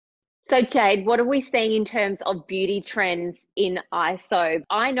So, Jade, what are we seeing in terms of beauty trends in ISO?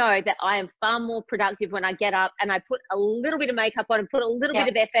 I know that I am far more productive when I get up and I put a little bit of makeup on and put a little bit Yep.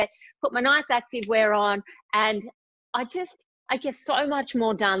 of effort, put my nice active wear on, and I get so much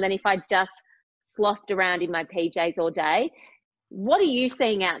more done than if I just slothed around in my PJs all day. What are you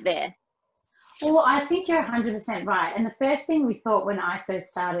seeing out there? Well, I think you're 100% right. And the first thing we thought when ISO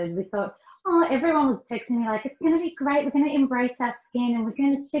started, we thought, oh, everyone was texting me like, it's going to be great. We're going to embrace our skin and we're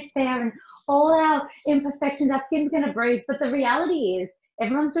going to sit there and all our imperfections, our skin's going to breathe. But the reality is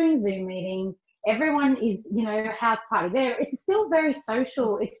everyone's doing Zoom meetings. Everyone is, house party there. It's still very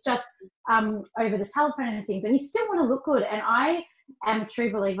social. It's just over the telephone and things. And you still want to look good. And I am a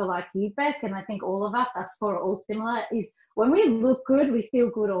true believer like you, Beck, and I think all of us four are all similar, is when we look good, we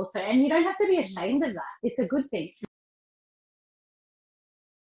feel good also. And you don't have to be ashamed of that. It's a good thing.